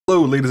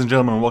Hello, ladies and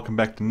gentlemen, and welcome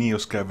back to NEO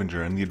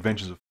Scavenger and the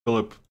adventures of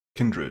Philip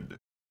Kindred.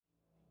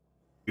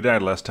 We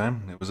died last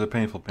time. It was a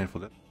painful death.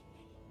 I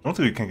don't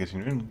think we can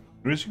continue.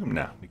 Resume?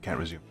 Nah, we can't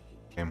resume.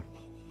 Game.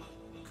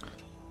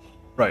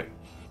 Right.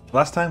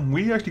 Last time,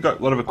 we actually got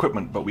a lot of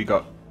equipment, but we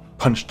got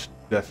punched to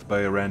death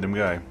by a random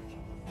guy.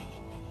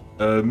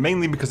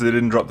 Mainly because they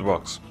didn't drop the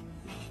box.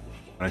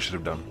 And I should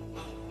have done.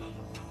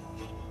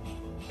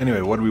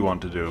 Anyway, what do we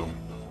want to do?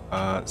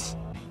 You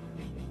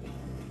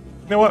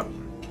know what?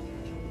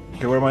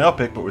 Okay, we're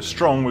myopic, but we're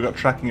strong. We got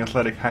tracking,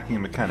 athletic, hacking,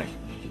 and mechanic.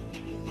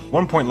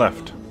 1 point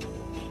left.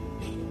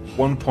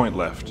 1 point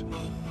left.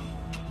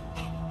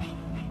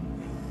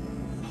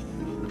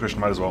 Electrician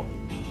might as well.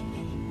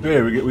 Okay,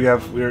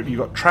 you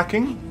got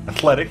tracking,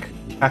 athletic,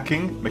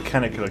 hacking,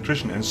 mechanic,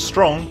 electrician, and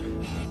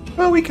strong.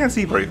 Well, we can't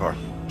see very far.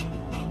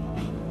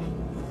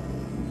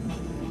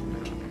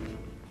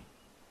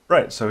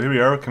 Right, so here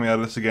we are coming out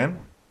of this again.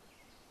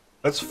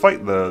 Let's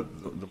fight the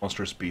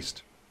monstrous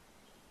beast.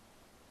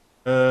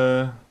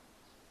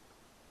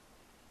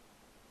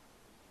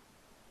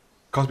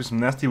 Caused me some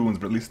nasty wounds,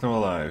 but at least I'm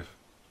alive.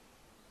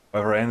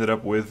 However, I ended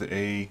up with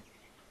a...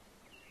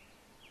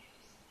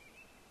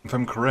 If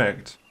I'm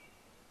correct...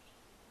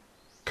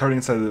 Currently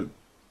inside the...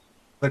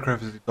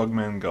 Aircraft is the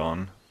Dogman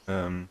gone.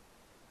 Console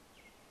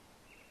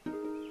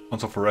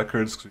for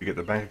records, because we get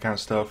the bank account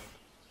stuff.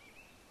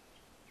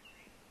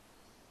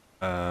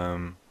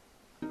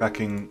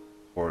 Backing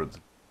for the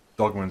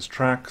Dogman's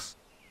tracks.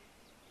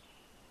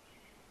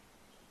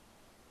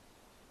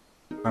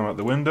 Climb out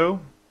the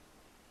window.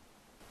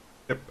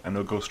 Yep, and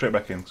we'll go straight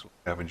back in, so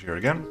we'll scavenge here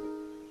again.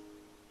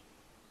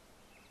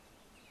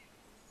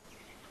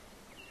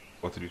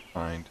 What did we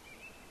find?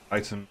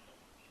 Item.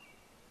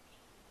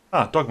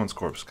 Ah, Dogman's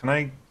corpse. Can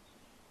I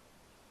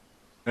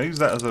use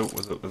that as a...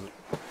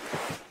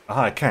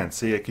 Aha, I can.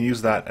 See, I can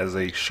use that as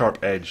a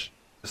sharp edge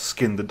to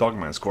skin the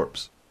Dogman's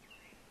corpse.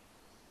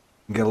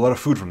 And get a lot of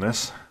food from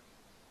this.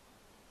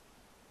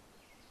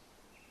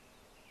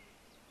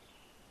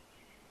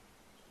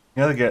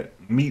 You gotta get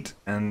meat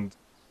and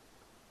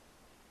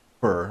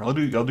fur. I'll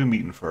do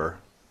meat and fur.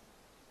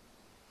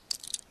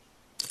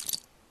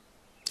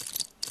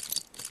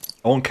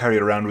 I won't carry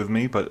it around with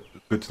me, but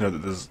it's good to know that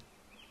there's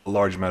a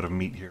large amount of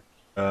meat here.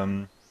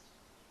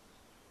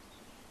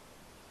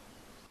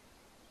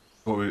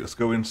 Let's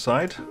go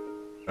inside.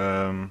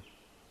 Don't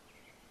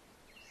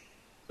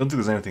think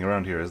there's anything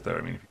around here, is there?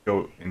 I mean, if you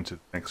go into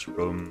the next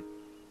room,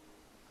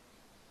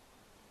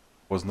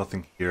 was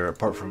nothing here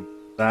apart from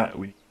that.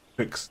 We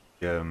fixed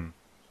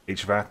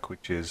HVAC,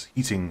 which is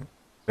heating,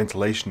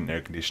 ventilation, and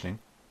air conditioning.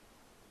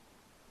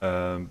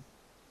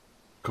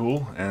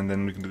 Cool, and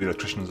then we can do the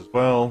electricians as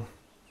well.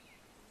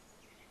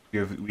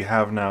 We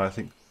have now, I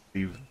think,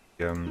 yeah,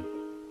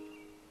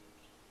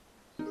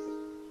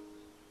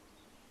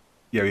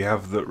 we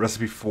have the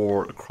recipe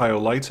for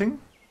cryo lighting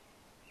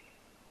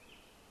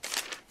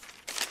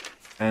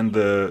and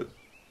the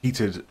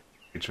heated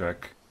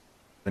HVAC.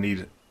 I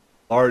need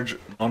large,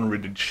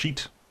 non-ridded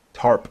sheet,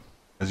 tarp,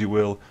 as you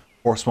will,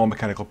 4 small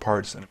mechanical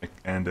parts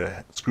and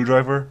a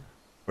screwdriver,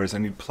 whereas I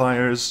need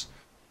pliers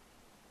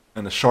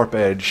and a sharp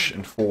edge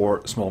and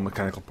 4 small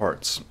mechanical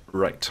parts.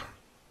 Right.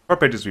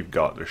 Sharp edges we've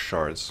got, they're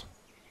shards.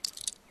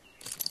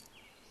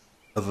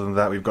 Other than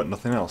that, we've got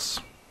nothing else.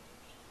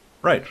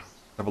 Right.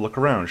 Have a look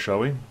around, shall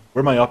we?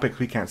 We're myopic,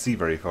 we can't see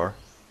very far.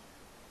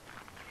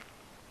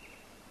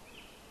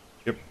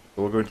 Yep,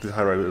 so we'll go into the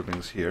high-rise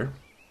buildings here.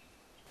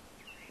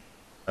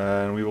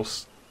 And we will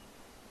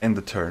end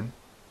the turn.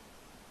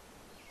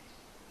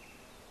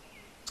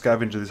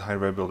 Scavenge these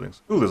high-rise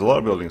buildings. Ooh, there's a lot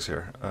of buildings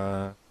here.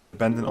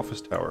 Abandoned office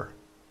tower.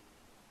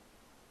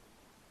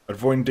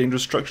 Avoid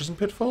dangerous structures and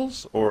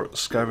pitfalls, or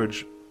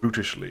scavenge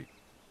brutishly?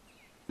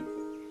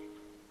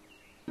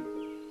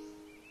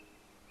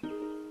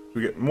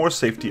 We get more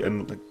safety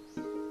and like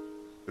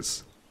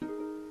it's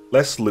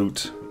less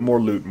loot,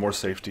 more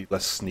safety,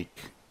 less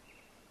sneak.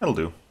 That'll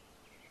do.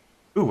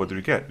 Ooh, what did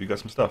we get? We got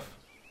some stuff.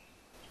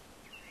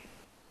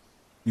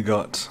 We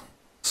got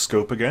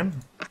scope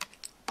again.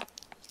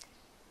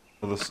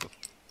 For the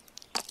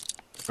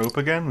scope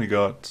again, we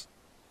got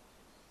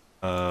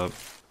a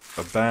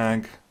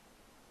bag,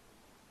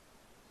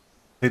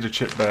 potato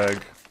chip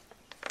bag.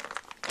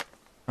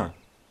 Huh.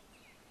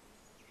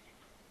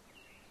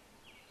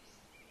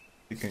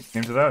 You can get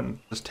into that and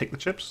just take the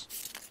chips.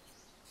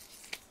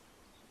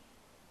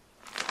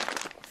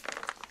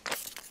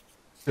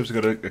 Chips, we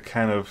got a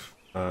can of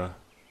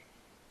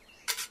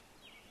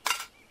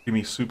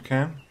creamy soup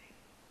can.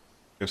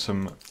 We have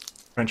some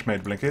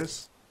French-made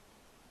blinkers.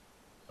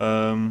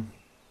 A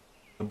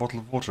bottle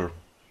of water.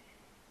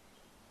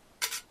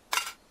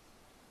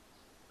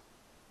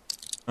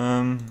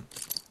 And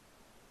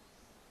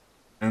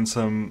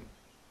some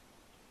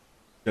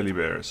jelly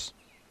bears.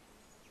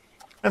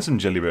 And some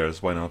jelly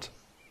bears, why not?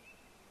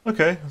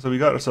 Okay, so we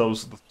got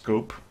ourselves the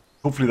scope.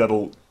 Hopefully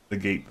that'll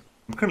negate...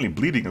 I'm currently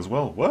bleeding as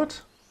well.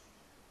 What?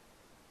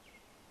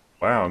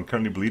 Wow, I'm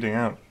currently bleeding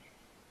out.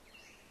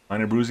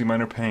 Minor bruising,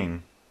 minor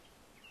pain.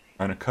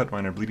 Minor cut,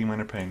 minor bleeding,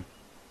 minor pain.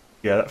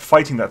 Yeah,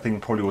 fighting that thing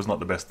probably was not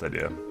the best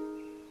idea.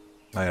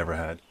 I ever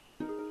had.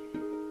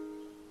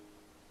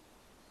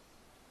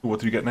 Ooh, what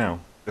do you get now?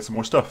 Get some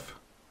more stuff.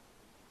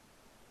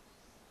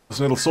 This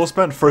little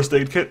saucepan, first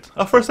aid kit.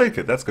 Oh, first aid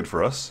kit, that's good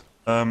for us.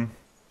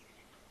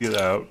 Get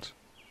out.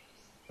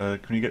 Can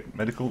you get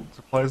medical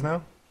supplies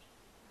now?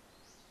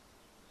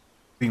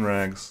 Clean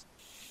rags.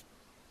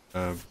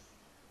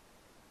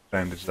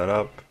 Bandage that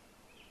up.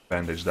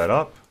 Bandage that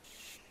up.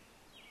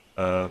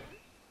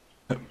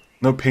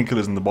 No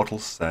painkillers in the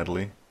bottles,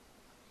 sadly.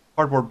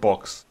 Cardboard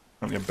box.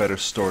 Probably a better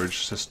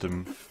storage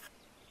system.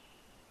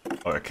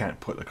 Oh, I can't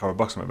put the cardboard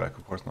box on my back,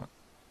 of course not.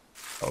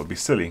 That would be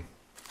silly.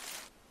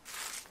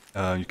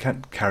 You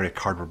can't carry a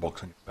cardboard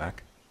box on your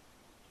back.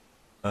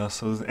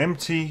 So there's an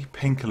empty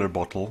painkiller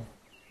bottle.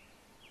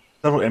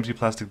 Several empty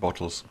plastic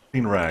bottles.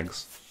 Clean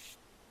rags.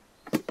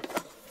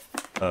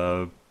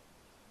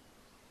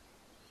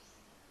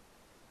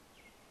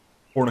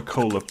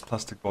 Cornucola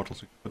plastic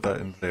bottles. We can put that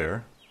in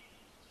there.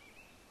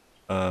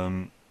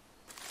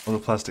 Another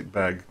plastic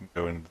bag can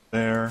go in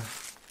there.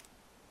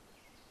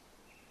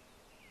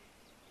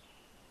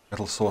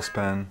 Metal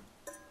saucepan.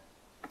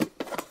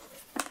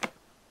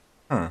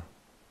 Huh.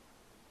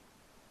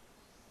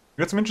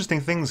 We got some interesting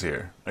things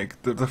here.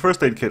 Like, the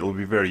first aid kit will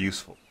be very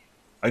useful.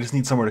 I just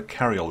need somewhere to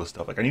carry all this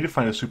stuff. Like, I need to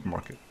find a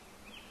supermarket.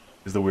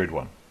 Is the weird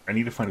one. I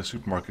need to find a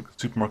supermarket.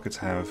 Supermarkets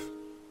have...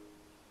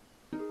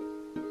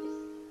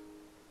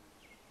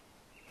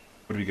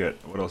 What do we get?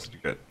 What else did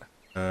you get?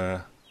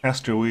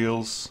 Caster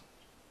wheels.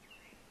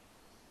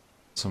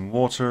 Some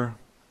water.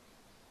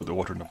 Put the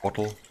water in a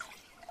bottle.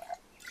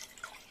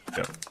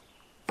 Yeah.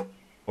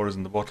 Water's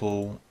in the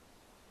bottle.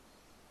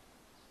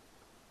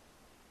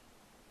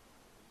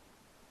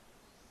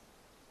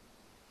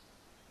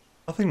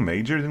 Nothing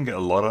major, didn't get a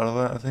lot out of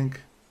that, I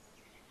think.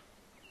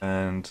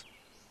 And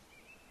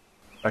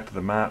back to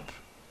the map.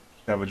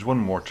 Scavenge one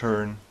more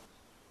turn.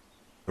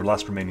 Our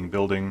last remaining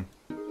building.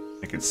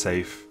 Make it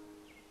safe.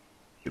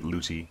 Get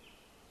looty.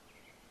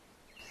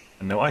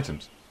 And no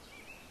items.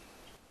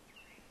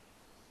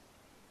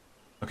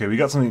 Okay, we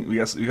got something. We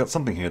got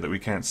something here that we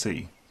can't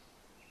see.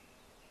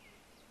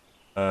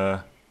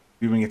 We're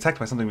being attacked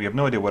by something we have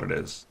no idea what it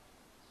is.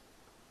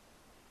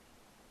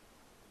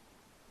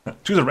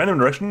 Choose a random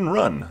direction and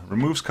run.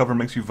 Removes cover,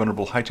 makes you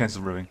vulnerable. High chances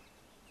of living.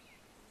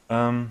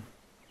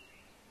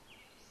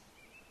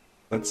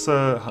 Let's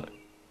go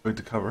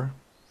to cover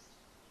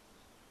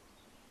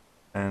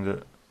and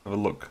have a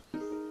look.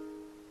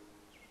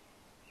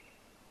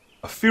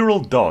 A feral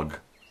dog.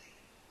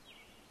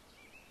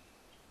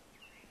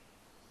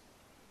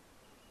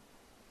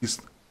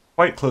 He's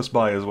quite close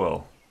by as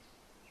well.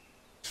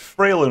 He's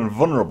frail and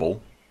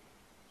vulnerable.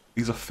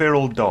 He's a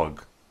feral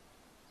dog.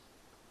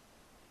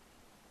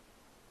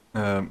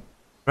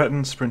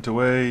 Threaten, sprint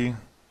away.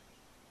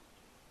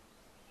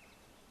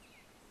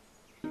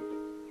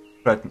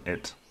 Threaten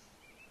it.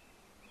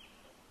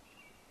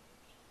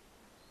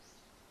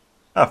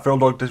 Ah, feral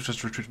dog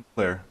just retreat from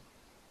player.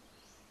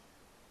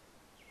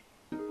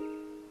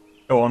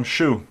 Go on,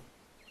 shoo.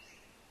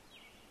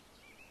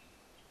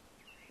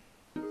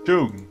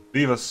 Shoo,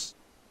 leave us.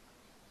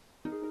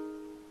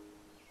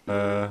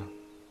 In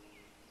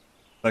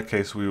that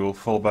case, we will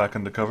fall back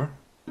under cover.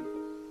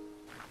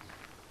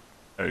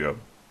 There you go.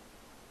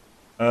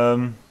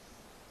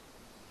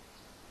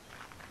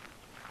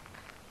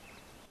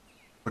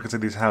 Look into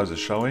these houses,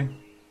 shall we?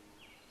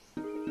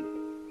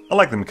 I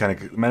like the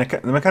mechanic.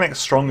 The mechanic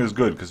strong is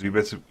good because we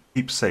better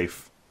keep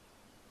safe.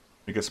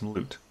 We get some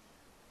loot.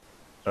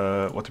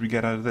 What do we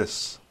get out of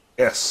this?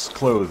 Yes,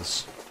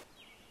 clothes.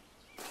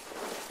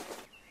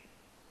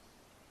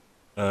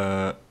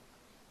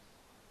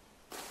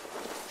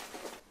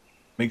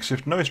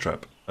 Makeshift noise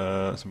trap.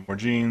 Some more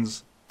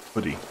jeans.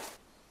 Hoodie.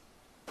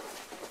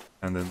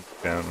 And then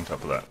down on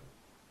top of that.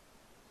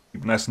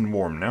 Keep nice and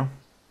warm now.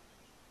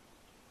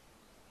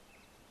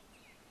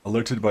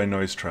 Alerted by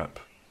noise trap.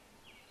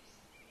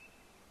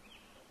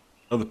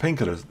 Oh, the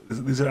painkillers.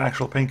 These are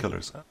actual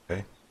painkillers.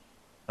 Okay.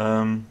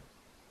 Let's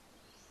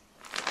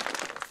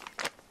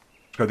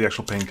grab the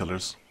actual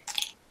painkillers.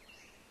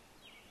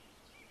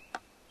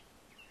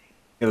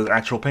 Yeah, there's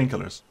actual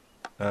painkillers.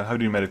 How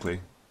do you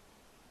medically?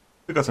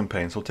 We've got some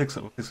pain, so we'll take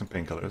some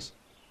painkillers.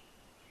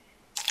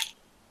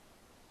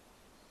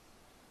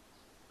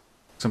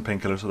 Some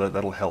painkillers, so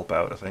that'll help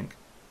out, I think.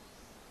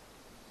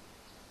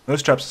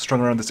 Noise traps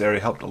strung around this area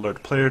help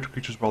alert player to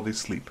creatures while they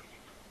sleep.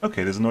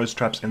 Okay, there's noise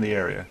traps in the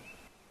area.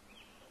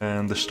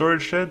 And the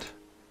storage shed?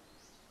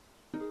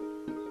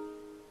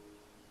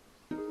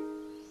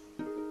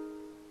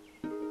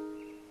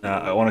 Nah,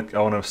 I want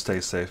to stay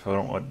safe. I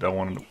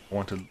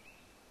want to.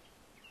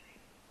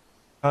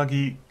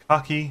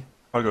 Khaki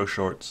cargo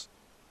shorts.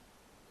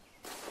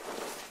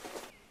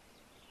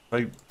 If I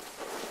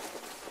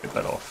get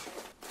that off.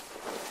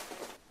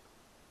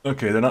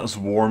 Okay, they're not as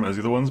warm as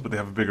the other ones, but they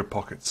have bigger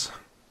pockets.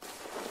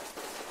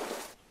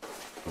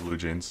 The blue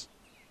jeans.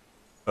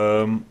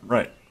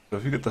 Right. So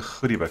if you get the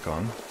hoodie back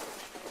on,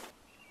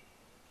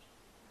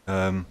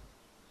 a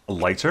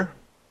lighter,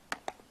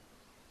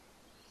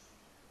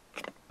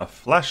 a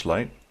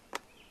flashlight,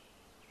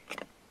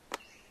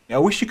 Yeah, I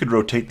wish you could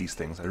rotate these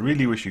things. I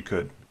really wish you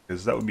could,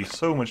 because that would be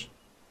so much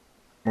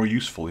more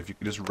useful if you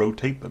could just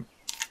rotate them.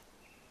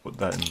 Put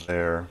that in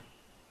there.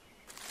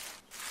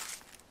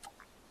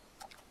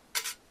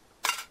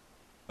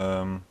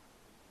 Put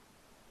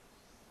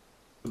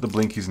the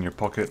blinkies in your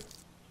pocket.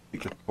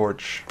 Take the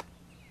torch.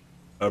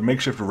 A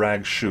makeshift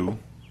rag shoe.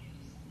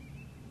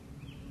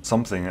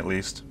 Something, at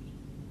least.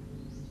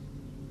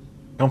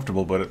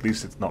 Comfortable, but at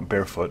least it's not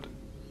barefoot.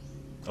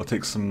 I'll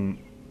take some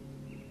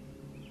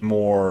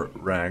more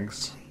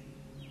rags.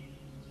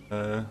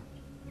 You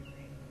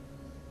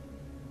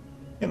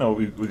know,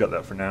 we got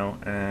that for now,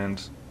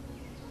 and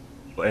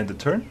we'll end the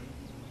turn.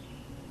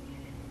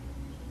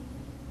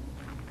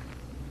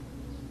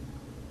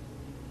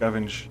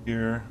 Scavenge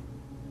here.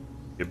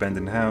 The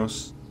abandoned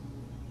house.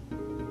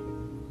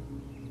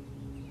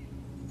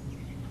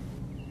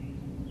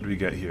 What do we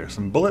get here?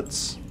 Some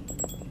bullets.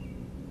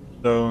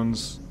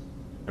 Stones.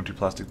 Empty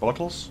plastic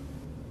bottles.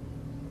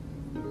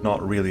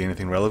 Not really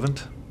anything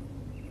relevant.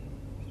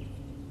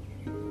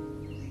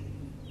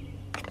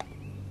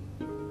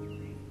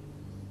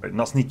 Right,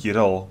 not sneaky at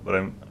all, but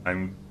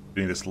I'm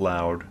doing this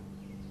loud.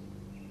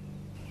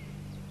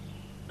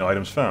 No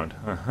items found.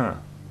 Uh-huh.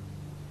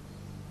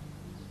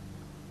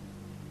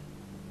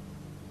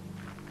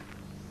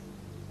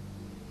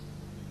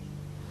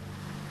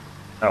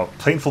 Oh,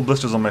 painful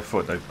blisters on my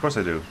foot. Of course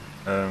I do.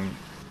 Is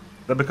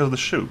that because of the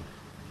shoe?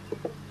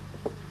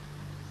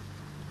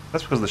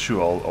 That's because of the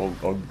shoe.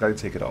 I'll gotta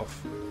take it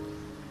off.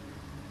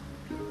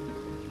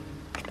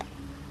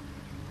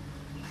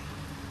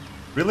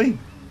 Really?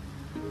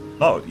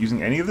 Not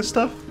using any of this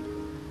stuff?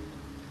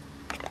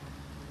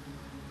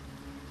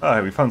 Ah,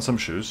 we found some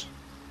shoes.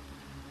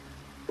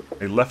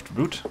 A left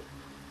boot.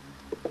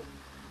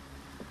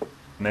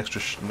 An extra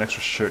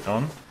shirt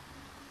on.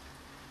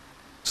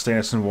 Stay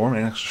nice and warm,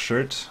 an extra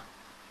shirt.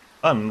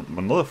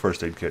 Another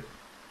first aid kit.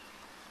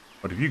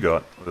 What have you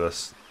got with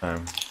us?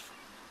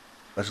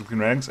 Special clean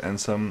rags and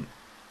some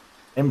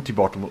empty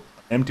bottle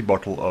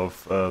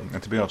of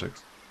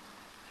antibiotics.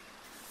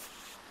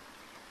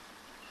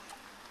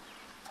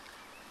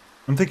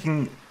 I'm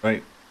thinking,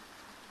 right.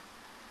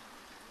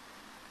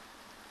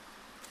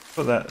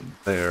 Put that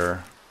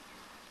there.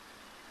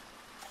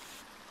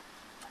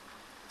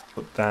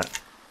 Put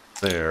that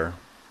there.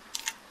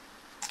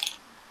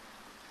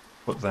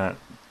 Put that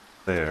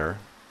there.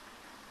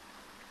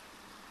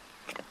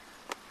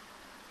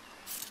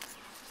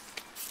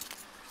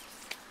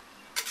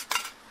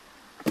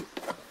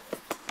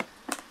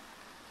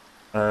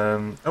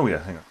 Oh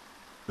yeah, hang on.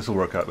 This will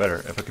work out better.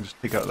 If I can just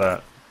take out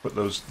that, put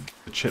the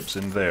chips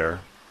in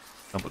there,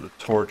 and put the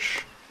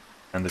torch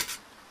and the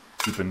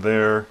tube in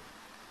there.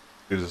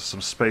 There's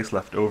some space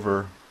left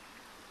over.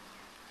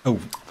 Oh,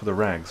 for the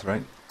rags,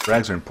 right?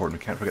 Rags are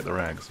important, we can't forget the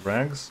rags.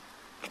 Rags.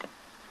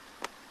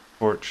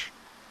 Torch.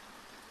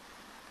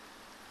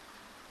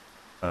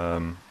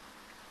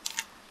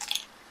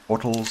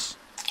 Bottles.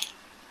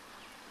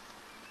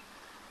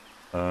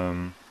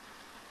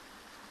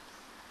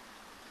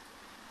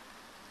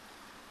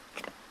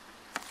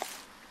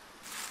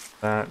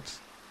 That.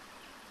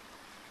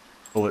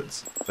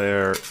 Bullets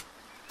there.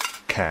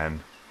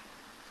 Can.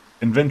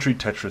 Inventory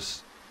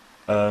Tetris.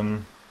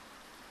 Get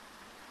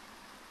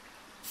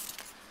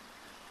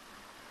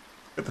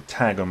the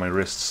tag on my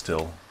wrist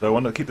still. Do I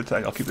want to keep the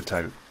tag? I'll keep the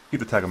tag.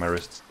 Keep the tag on my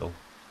wrist still.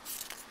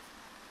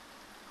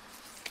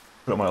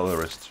 Put it on my other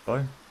wrist, shall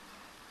I?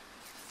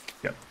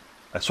 Yeah.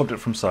 I swapped it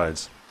from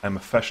sides. I'm a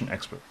fashion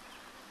expert.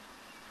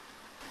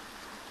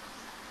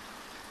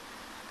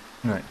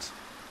 Right.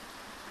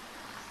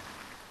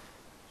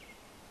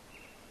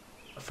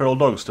 A feral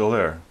dog's still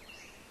there.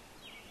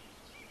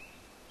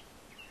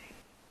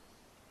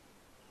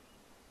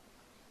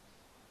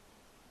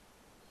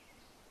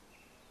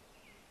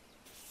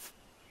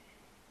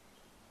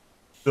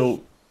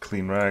 Still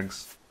clean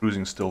rags.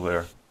 Bruising still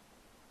there.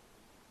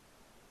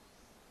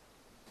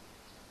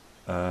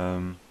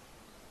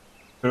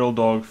 Feral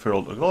dog,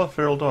 feral dog. A lot of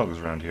feral dogs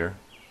around here.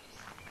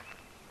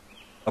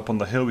 Up on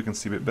the hill we can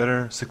see a bit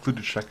better.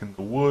 Secluded shack in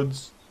the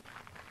woods.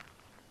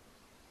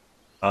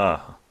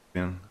 Ah,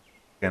 again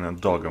a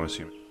dog, I'm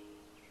assuming.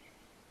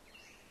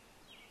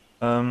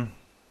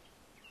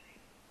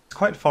 It's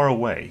quite far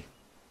away.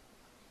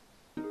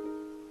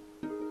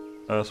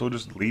 So we'll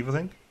just leave, I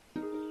think.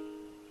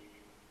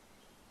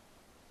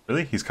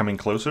 Really? He's coming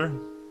closer?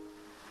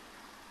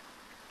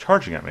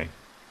 Charging at me.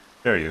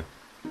 Dare you?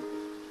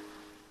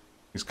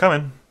 He's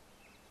coming.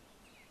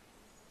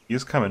 He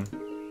is coming.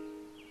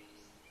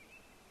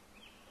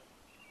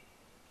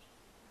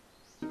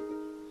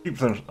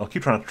 I'll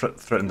keep trying to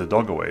threaten the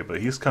dog away,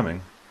 but he's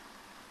coming.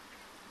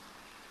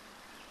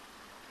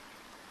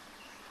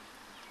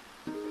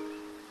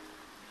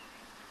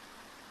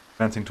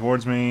 Advancing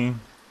towards me.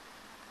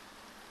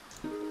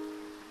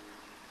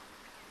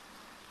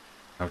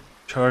 Now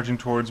charging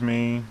towards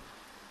me.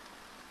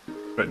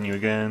 Threaten you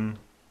again.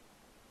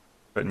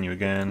 Threaten you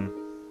again.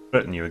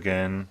 Threaten you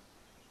again.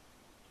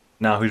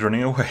 Now he's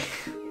running away.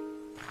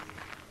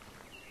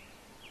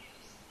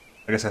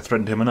 I guess I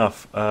threatened him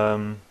enough.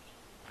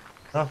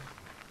 Oh.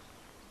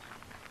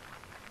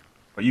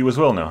 But you as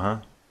well now, huh?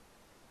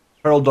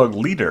 Feral dog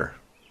leader.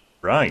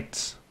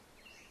 Right.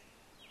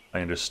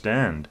 I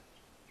understand.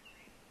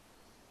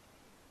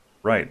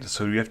 Right,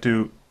 so you have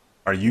to...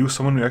 Are you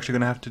someone we're actually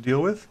going to have to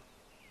deal with?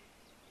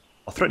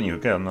 I'll threaten you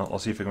again. I'll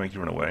see if I can make you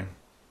run away.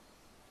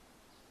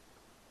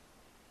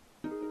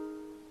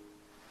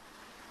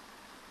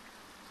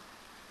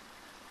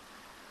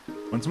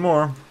 Once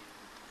more.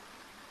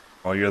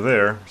 While you're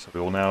there, so we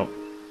will now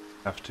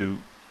have to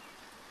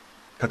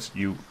cut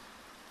you.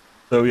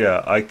 So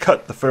yeah, I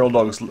cut the feral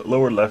dog's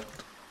lower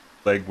left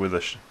leg with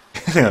a...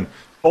 Hang on.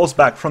 Falls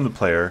back from the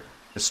player,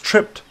 is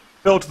tripped,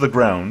 fell to the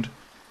ground.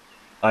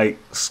 I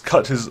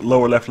cut his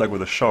lower left leg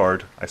with a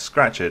shard. I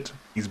scratch it.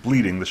 He's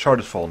bleeding. The shard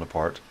has fallen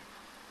apart.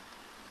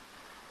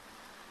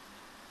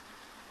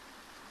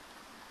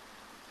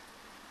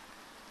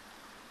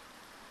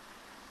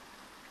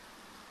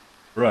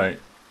 Right.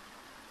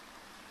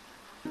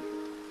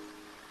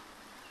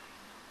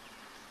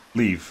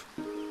 Leave.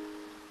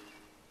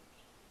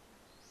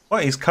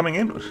 What? He's coming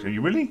in? Are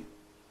you really?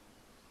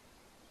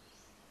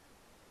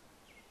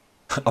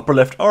 Upper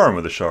left arm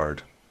with a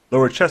shard.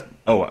 Lower chest...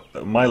 Oh,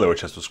 my lower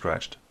chest was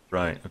scratched.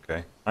 Right,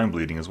 okay. I'm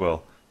bleeding as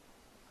well.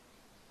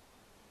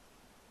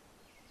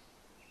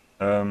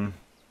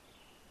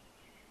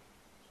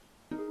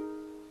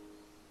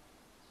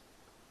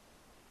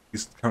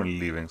 He's currently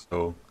leaving,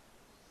 so... To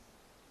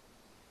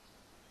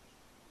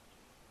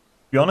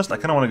be honest, I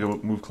kind of want to go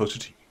move closer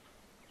to you.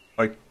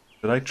 Like,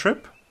 did I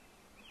trip?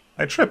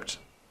 I tripped.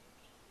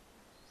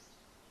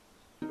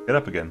 Get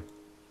up again.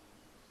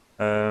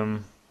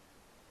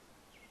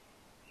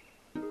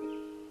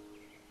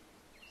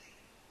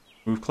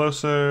 Move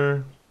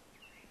closer.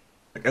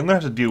 Like, I'm gonna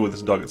have to deal with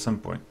this dog at some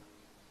point,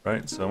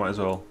 right? So I might as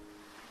well.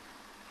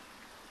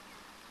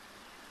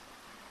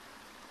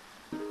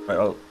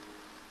 Right.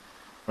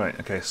 Right.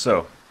 Okay.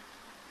 So.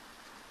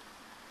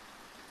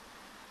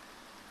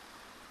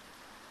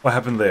 What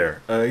happened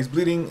there? He's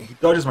bleeding. He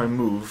dodges my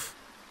move.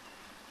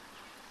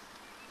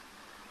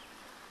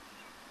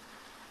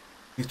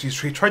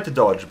 He tried to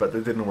dodge, but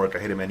it didn't work. I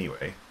hit him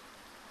anyway.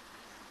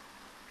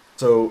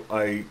 So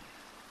I...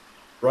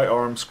 Right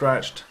arm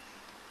scratched.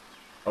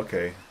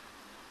 Okay.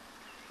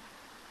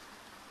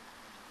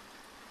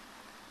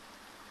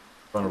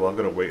 Vulnerable. I'm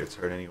gonna wait a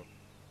turn anyway.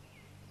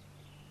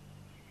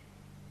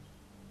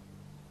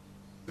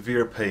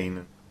 Severe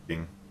pain.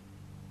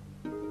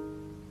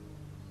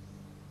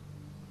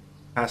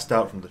 Passed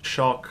out from the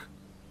shock.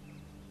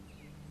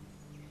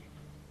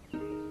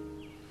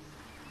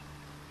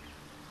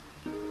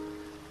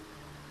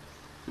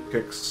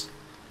 Kicks.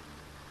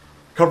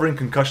 Covering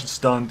concussion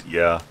stunned.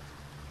 Yeah.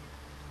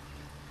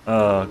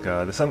 Oh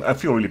god, I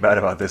feel really bad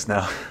about this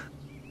now.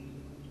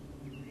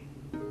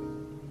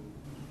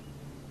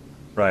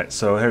 Right,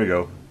 so here we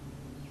go.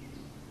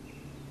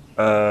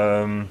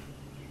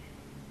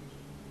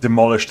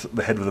 Demolished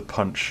the head with a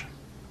punch.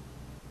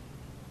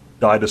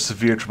 Died of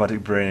severe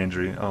traumatic brain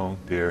injury. Oh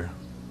dear.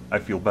 I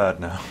feel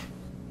bad now.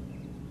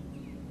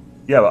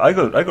 Yeah,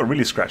 but I got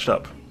really scratched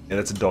up. Yeah,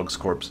 that's a dog's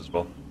corpse as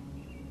well.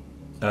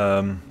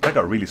 I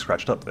got really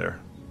scratched up there.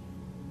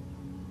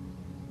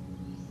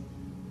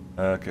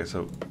 Okay,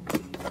 so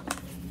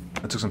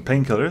I took some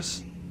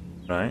painkillers.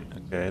 Right,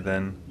 okay,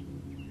 then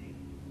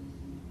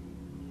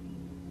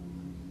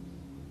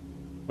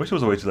I wish there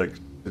was a way to like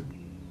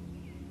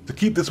to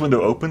keep this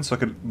window open so I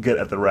could get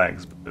at the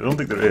rags, but I don't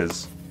think there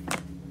is.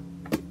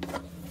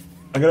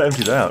 I gotta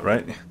empty that out,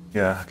 right?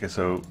 Yeah, okay,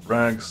 so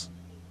rags,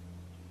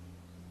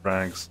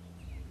 rags,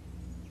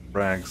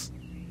 rags,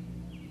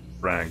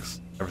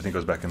 rags. Everything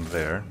goes back in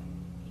there.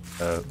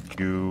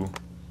 You,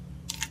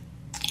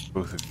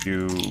 both of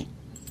you,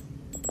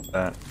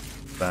 that.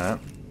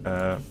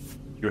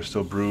 You're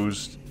still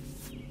bruised.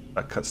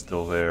 That cut's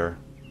still there.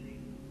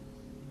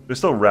 We're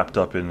still wrapped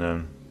up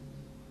in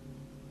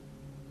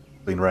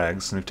clean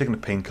rags, and we've taken a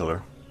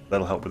painkiller.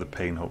 That'll help with the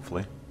pain,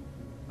 hopefully.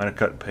 Minor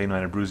cut, pain,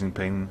 minor bruising,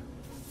 pain.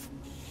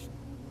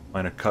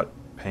 Minor cut,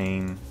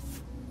 pain.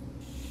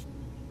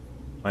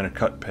 Minor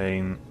cut,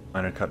 pain.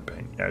 Minor cut,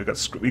 pain. Yeah,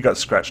 we got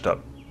scratched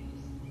up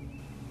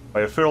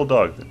by a feral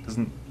dog. That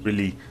doesn't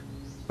really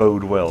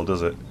bode well,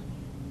 does it?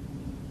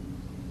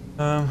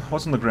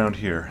 What's on the ground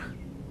here?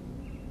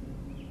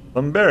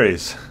 Some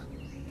berries.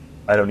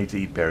 I don't need to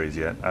eat berries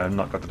yet. I have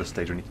not got to the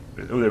stage where I need to eat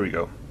berries. Oh, there we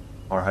go.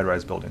 Our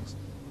high-rise buildings.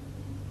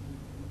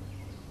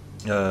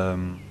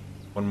 One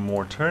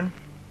more turn.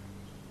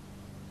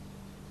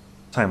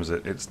 What time is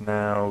it? It's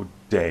now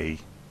day.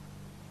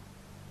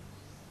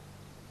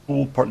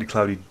 Cool, partly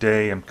cloudy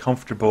day. I'm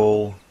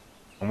comfortable.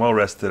 I'm well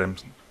rested. I'm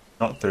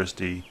not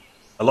thirsty.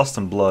 I lost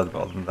some blood,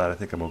 but other than that, I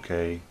think I'm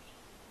okay.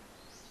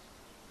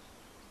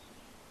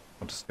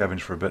 I'll just scavenge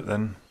for a bit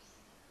then.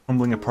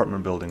 Humbling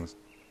apartment buildings.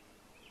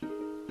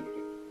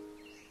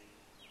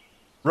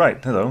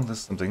 Right, hello, there's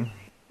something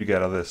you get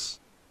out of this.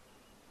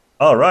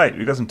 Alright,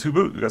 we got some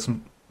boots, we got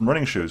some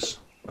running shoes.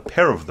 A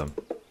pair of them.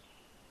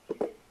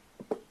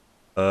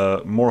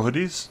 More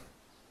hoodies?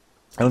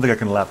 I don't think I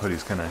can lap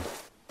hoodies, can I?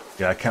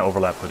 Yeah, I can't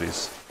overlap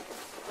hoodies.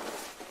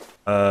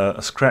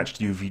 A scratched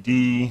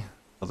UVD,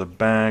 another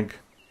bag.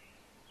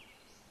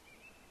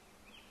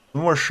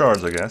 Some more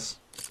shards, I guess.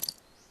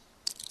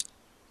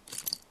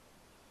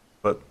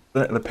 But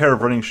the pair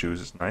of running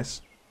shoes is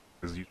nice.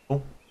 Is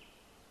useful.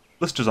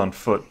 Blisters on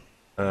foot.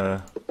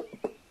 I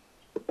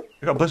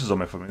got blisters on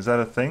my foot. Is that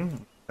a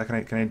thing?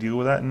 Can I deal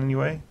with that in any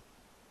way?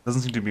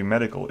 Doesn't seem to be a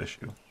medical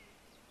issue.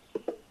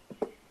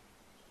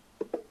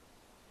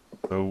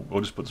 So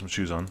we'll just put some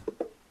shoes on.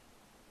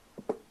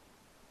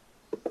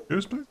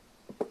 Shoes, please?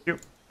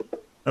 Cute.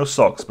 No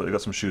socks, but I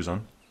got some shoes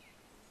on.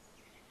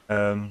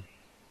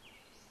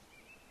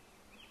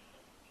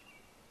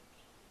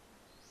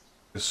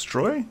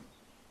 Destroy?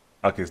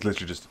 Okay, it's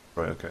literally just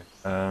destroy, okay.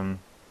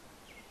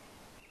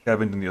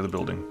 Cabin in the other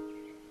building.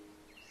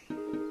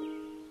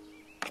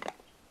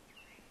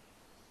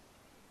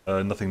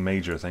 Nothing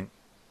major, I think.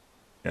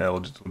 Yeah,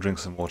 we'll drink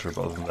some water,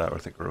 but other than that, I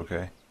think we're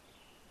okay.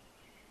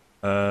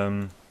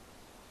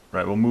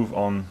 Right, we'll move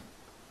on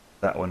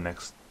that one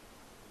next.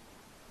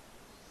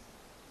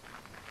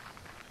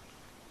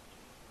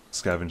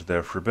 Scavenge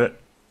there for a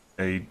bit.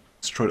 A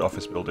destroyed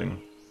office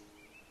building.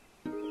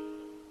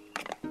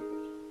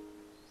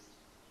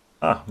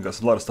 Ah, we got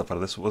a lot of stuff out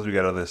of this. What did we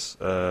get out of this?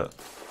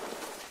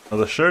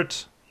 Another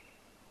shirt.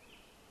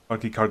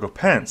 Funky cargo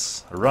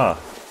pants. Hurrah.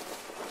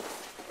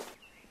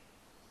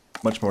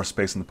 Much more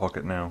space in the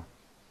pocket now.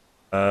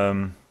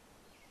 What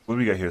do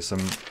we got here?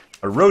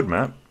 A road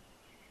map.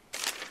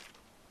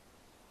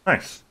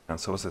 Nice. And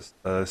so what's this?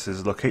 This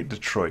is Locate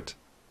Detroit.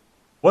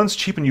 Once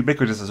cheap and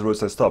ubiquitous as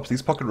roadside stops,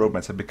 these pocket road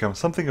maps have become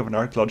something of an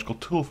archaeological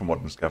tool for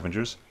modern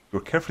scavengers who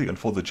will carefully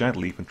unfold the giant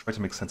leaf and try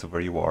to make sense of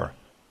where you are.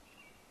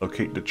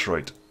 Locate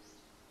Detroit.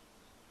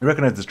 You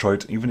recognize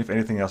Detroit even if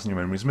anything else in your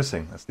memory is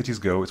missing. As cities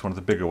go, it's one of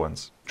the bigger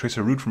ones. Trace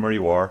a route from where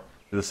you are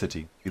to the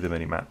city. See the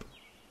mini-map.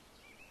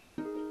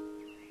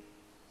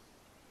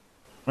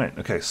 Right,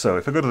 okay, so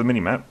if I go to the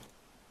mini-map,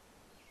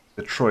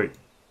 Detroit...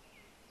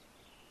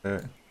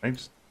 can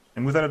I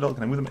move that adult?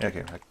 Can I move them?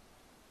 Okay.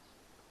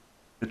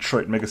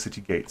 Detroit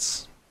megacity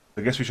gates.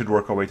 I guess we should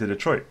work our way to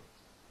Detroit.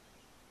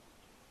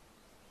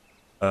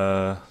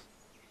 The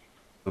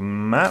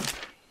map,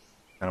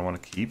 kind of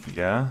want to keep,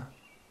 yeah.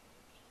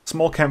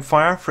 Small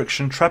campfire,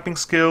 friction, trapping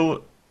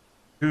skill,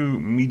 2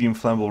 medium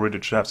flammable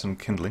rigid traps and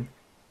kindling.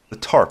 The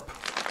tarp.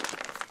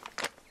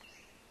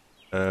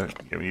 Yeah,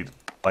 we need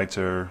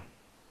lighter.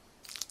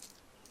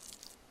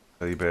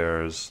 Teddy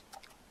bears.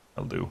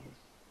 I'll do.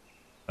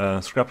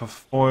 Scrap of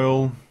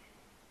foil.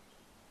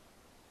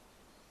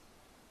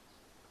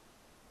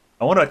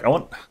 I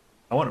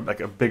want like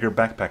a bigger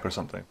backpack or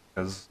something,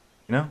 because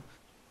you know,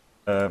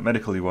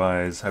 medically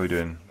wise, how we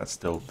doing? That's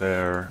still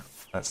there.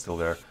 That's still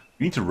there.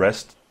 We need to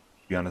rest, to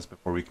be honest,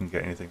 before we can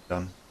get anything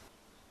done.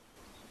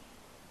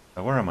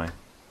 Where am I?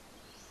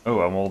 Oh,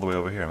 I'm all the way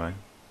over here, am I?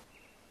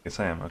 Yes,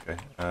 I am. Okay.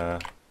 There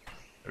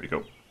we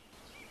go.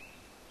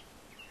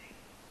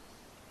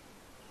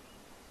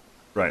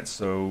 Right.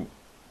 So,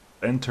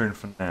 end turn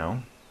for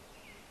now.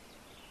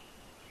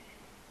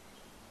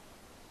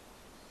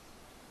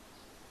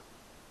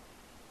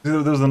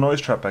 There's a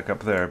noise trap back up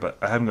there, but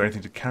I haven't got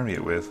anything to carry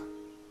it with.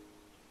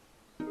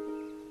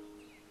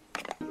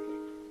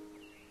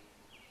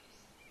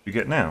 We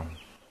get now.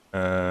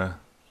 The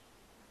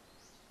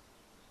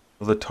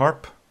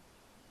tarp.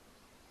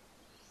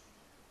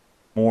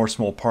 More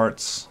small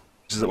parts.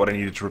 Which is what I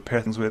needed to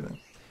repair things with.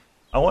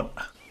 I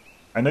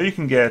know you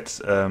can get,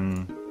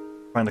 find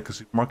like a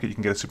supermarket, you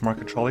can get a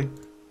supermarket trolley.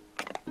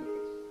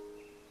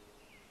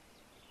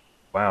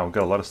 Wow,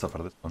 got a lot of stuff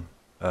out of this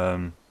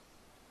one.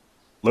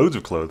 Loads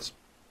of clothes.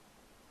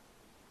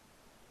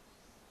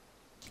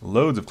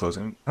 Loads of clothes.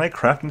 Can I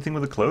craft anything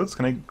with the clothes?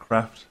 Can I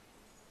craft...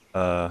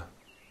 I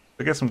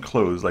get some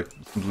clothes, like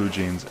some blue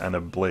jeans and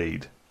a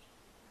blade.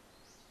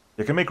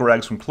 I can make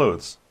rags from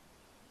clothes.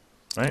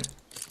 Right?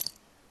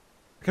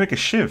 I can make a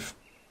shiv.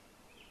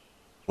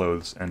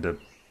 Clothes and a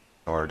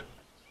shard.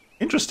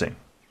 Interesting.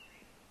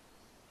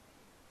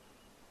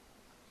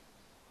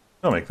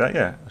 I'll make that,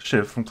 yeah. A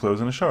shiv from clothes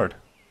and a shard.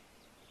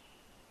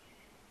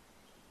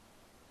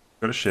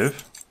 Got a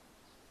shiv.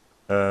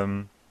 Huh.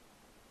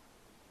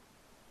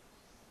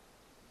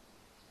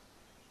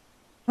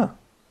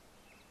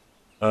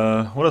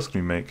 What else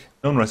can we make?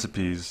 Known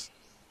recipes.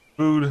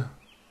 Food.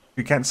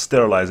 We can't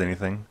sterilize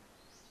anything.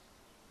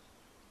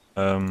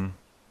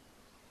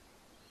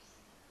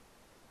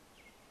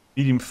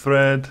 Medium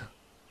thread.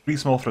 3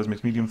 small threads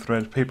makes medium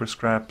thread. Paper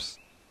scraps.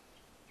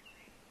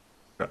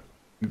 Got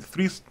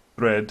 3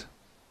 thread.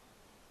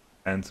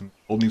 And some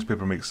old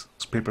newspaper makes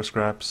paper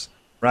scraps.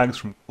 Rags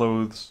from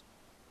clothes.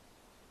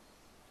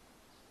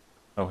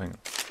 Oh, hang on.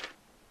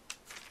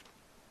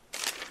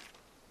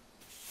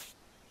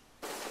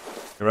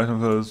 Rags from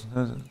clothes.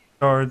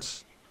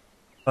 Shards.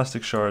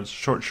 Plastic shards.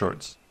 Short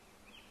shorts.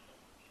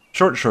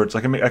 Short shorts.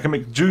 I can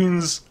make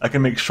jeans. I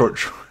can make short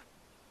shorts.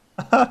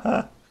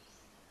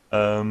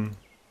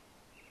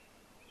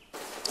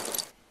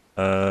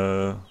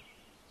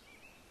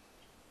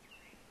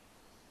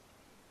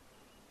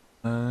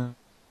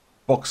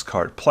 Box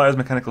cart, pliers,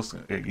 mechanical.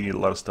 You need a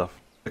lot of stuff.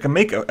 I can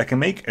make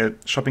a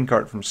shopping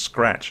cart from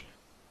scratch.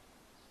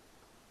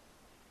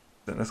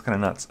 That's kind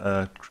of nuts.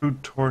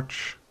 Crude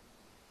torch.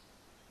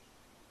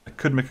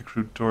 could make a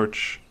crude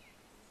torch.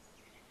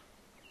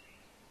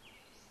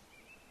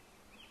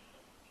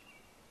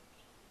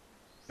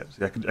 Yeah,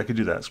 see, I could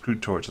do that. It's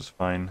crude torch, that's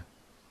fine.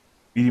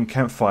 Medium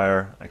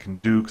campfire I can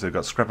do because I've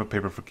got scrap of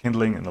paper for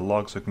kindling and a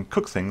log, so I can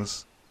cook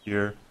things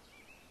here.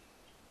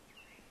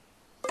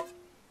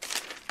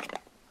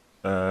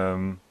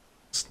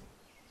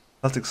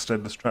 Plastic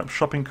strap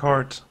shopping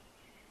cart.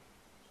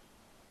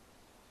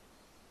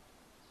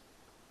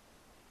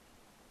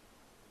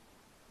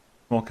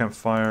 Small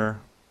campfire.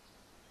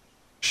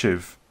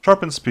 Shiv.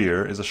 Sharpened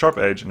spear is a sharp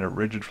edge and a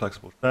rigid,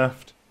 flexible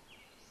shaft.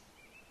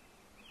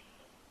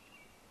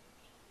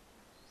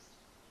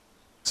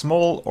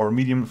 Small or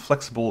medium,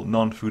 flexible,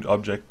 non-food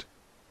object.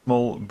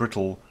 Small,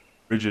 brittle,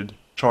 rigid,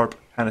 sharp,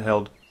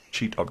 handheld,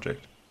 sheet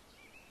object.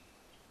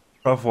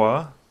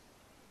 Travois,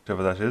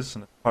 whatever that is,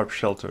 and a tarp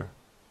shelter.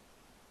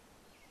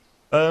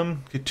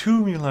 Okay,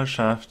 2 medium large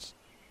shafts.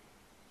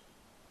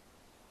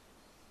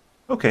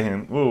 Okay, hang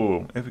on.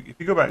 Whoa. If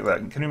you go back to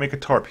that, can we make a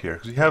tarp here?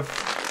 Because we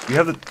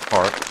have the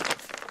tarp.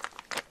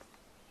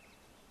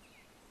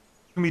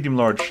 2 medium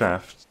large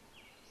shafts.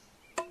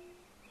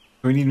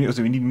 We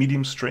need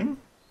medium string?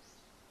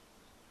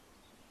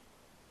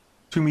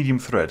 2 medium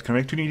thread. Can I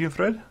make 2 medium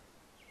thread?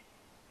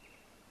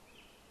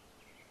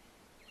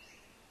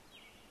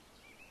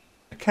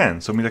 I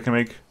can, so it means I can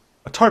make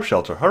a tarp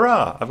shelter.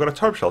 Hurrah! I've got a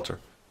tarp shelter.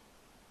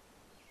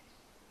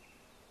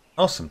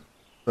 Awesome.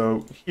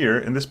 So here,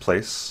 in this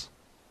place,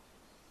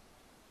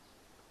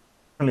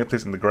 currently a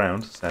place in the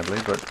ground, sadly,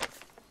 but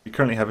we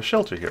currently have a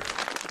shelter here.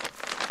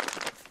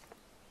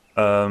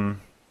 Huh.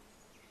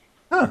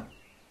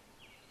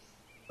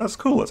 That's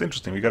cool, that's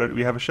interesting.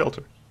 We have a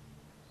shelter.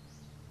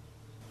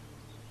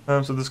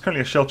 So there's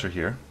currently a shelter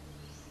here.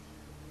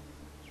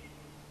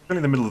 It's only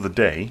in the middle of the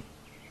day.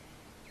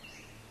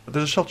 But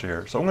there's a shelter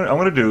here. So what I'm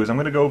gonna do is I'm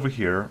gonna go over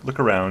here, look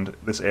around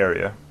this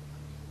area.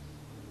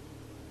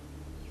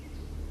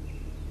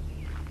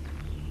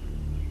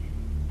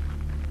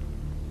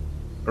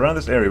 Around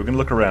this area, we're gonna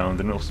look around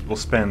and we'll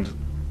spend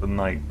the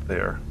night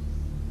there.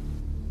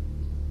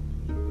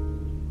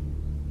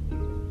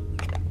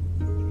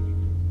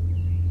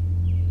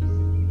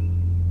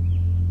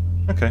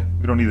 Okay,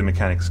 we don't need the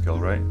mechanic skill,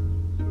 right?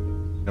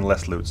 And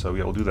less loot, so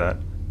yeah, we'll do that.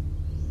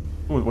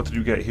 Ooh, what did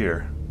you get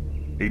here?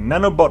 A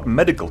nanobot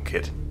medical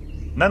kit.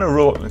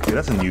 Nanorow. Okay,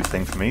 that's a new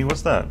thing for me.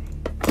 What's that?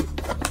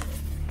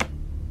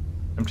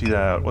 Empty that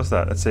out. What's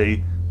that? That's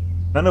a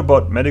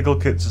nanobot medical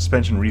kit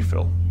suspension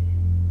refill.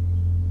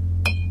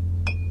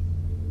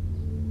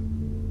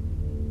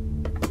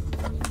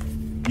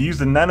 You use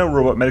the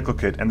nanorobot medical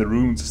kit and the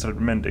wounds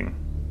started mending.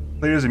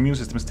 Player's immune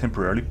system is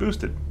temporarily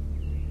boosted.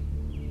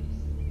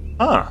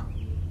 Ah,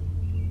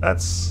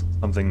 that's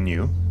something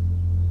new.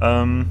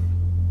 Oh,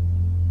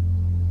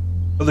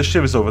 the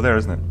shiv is over there,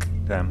 isn't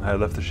it? Damn, I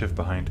left the shiv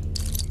behind.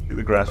 Take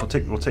the grass. We'll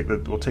take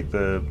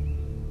the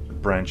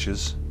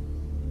branches.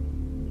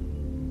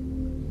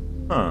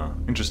 Huh,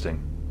 interesting.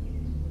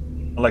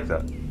 I like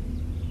that.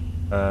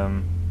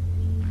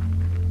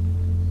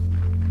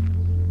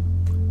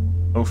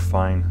 Oh,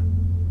 fine.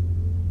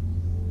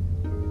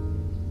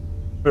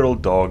 Feral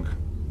dog.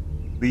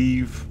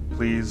 Leave,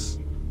 please.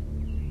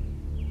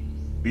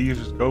 Leave,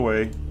 just go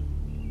away.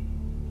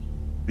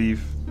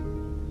 Leave.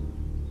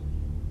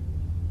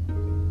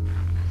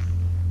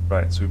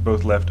 Right, so we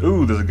both left.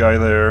 Ooh, there's a guy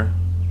there.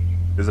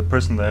 There's a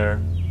person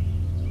there.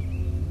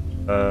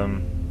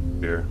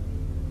 Here.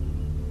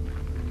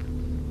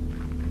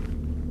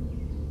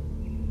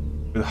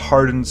 With a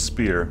hardened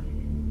spear.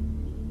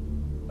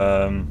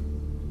 Wanna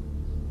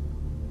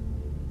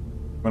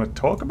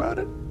talk about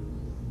it?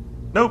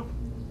 Nope.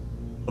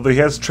 Although he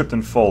has tripped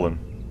and fallen.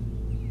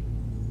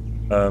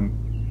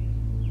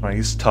 Right,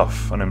 he's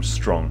tough and I'm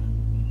strong.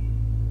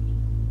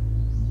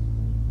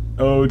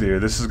 Oh dear,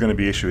 this is gonna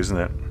be issue, isn't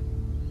it?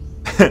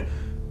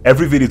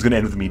 Every video is gonna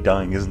end with me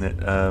dying, isn't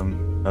it? I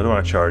don't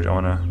wanna charge, I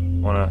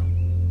wanna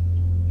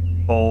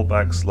fall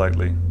back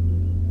slightly.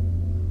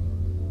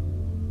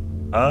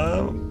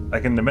 I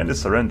can demand his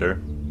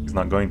surrender. He's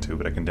not going to,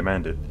 but I can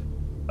demand it.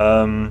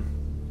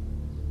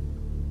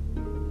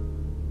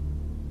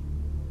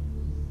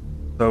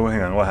 So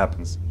hang on, what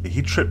happens?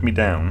 He tripped me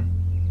down.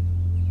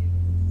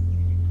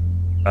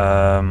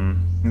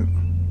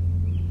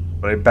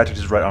 But I battered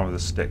his right arm with a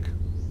stick.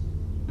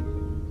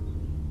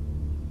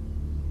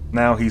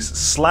 Now he's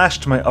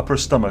slashed my upper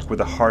stomach with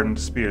a hardened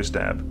spear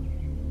stab.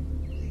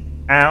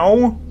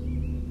 Ow!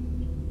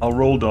 I'll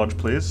roll dodge,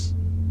 please.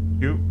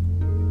 You.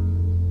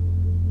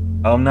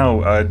 Oh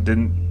no, I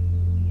didn't.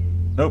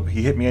 Nope,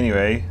 he hit me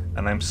anyway,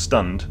 and I'm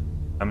stunned.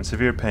 I'm in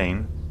severe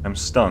pain. I'm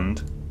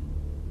stunned.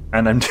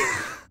 And I'm...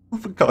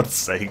 For God's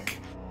sake.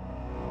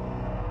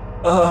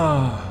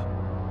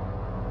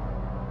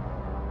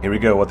 Here we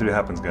go, what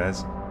happens,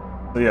 guys?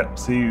 So yeah,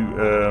 see,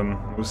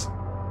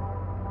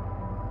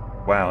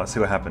 wow, let's see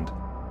what happened.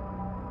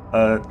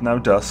 Now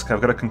dusk,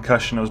 I've got a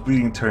concussion, I was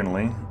bleeding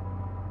internally.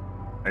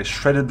 I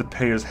shredded the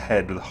player's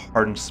head with a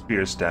hardened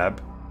spear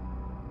stab.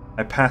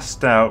 I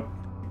passed out,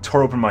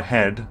 tore open my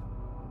head.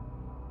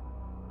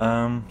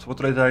 So what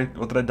did I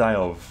die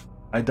of?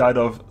 I died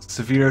of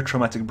severe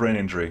traumatic brain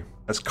injury.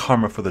 That's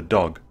karma for the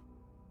dog.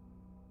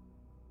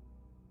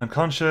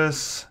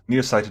 Unconscious,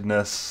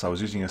 nearsightedness, I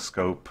was using a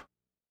scope.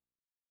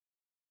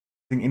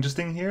 Anything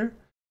interesting here?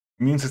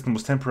 Immune system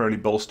was temporarily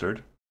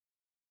bolstered.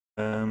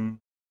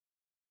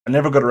 I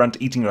never got around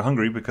to eating or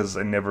hungry because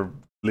I never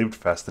lived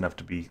fast enough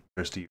to be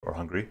thirsty or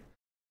hungry.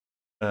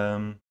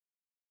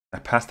 I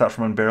passed out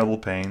from unbearable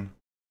pain.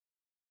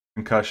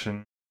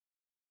 Concussion.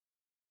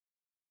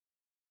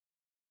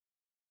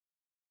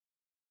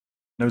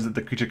 Knows that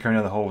the creature carrying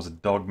out the hole was a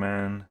dog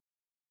man.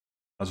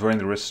 I was wearing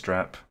the wrist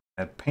strap.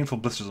 I had painful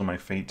blisters on my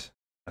feet.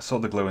 I saw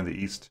the glow in the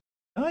east.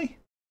 Aye.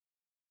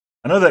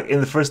 I know that in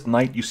the first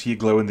night you see a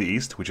glow in the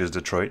east, which is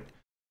Detroit.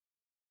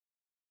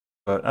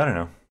 But I don't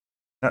know.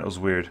 That was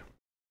weird.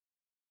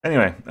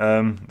 Anyway,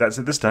 that's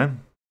it this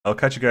time. I'll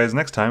catch you guys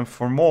next time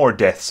for more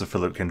deaths of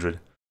Philip Kindred.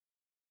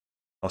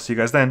 I'll see you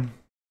guys then.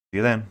 See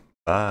you then.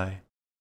 Bye.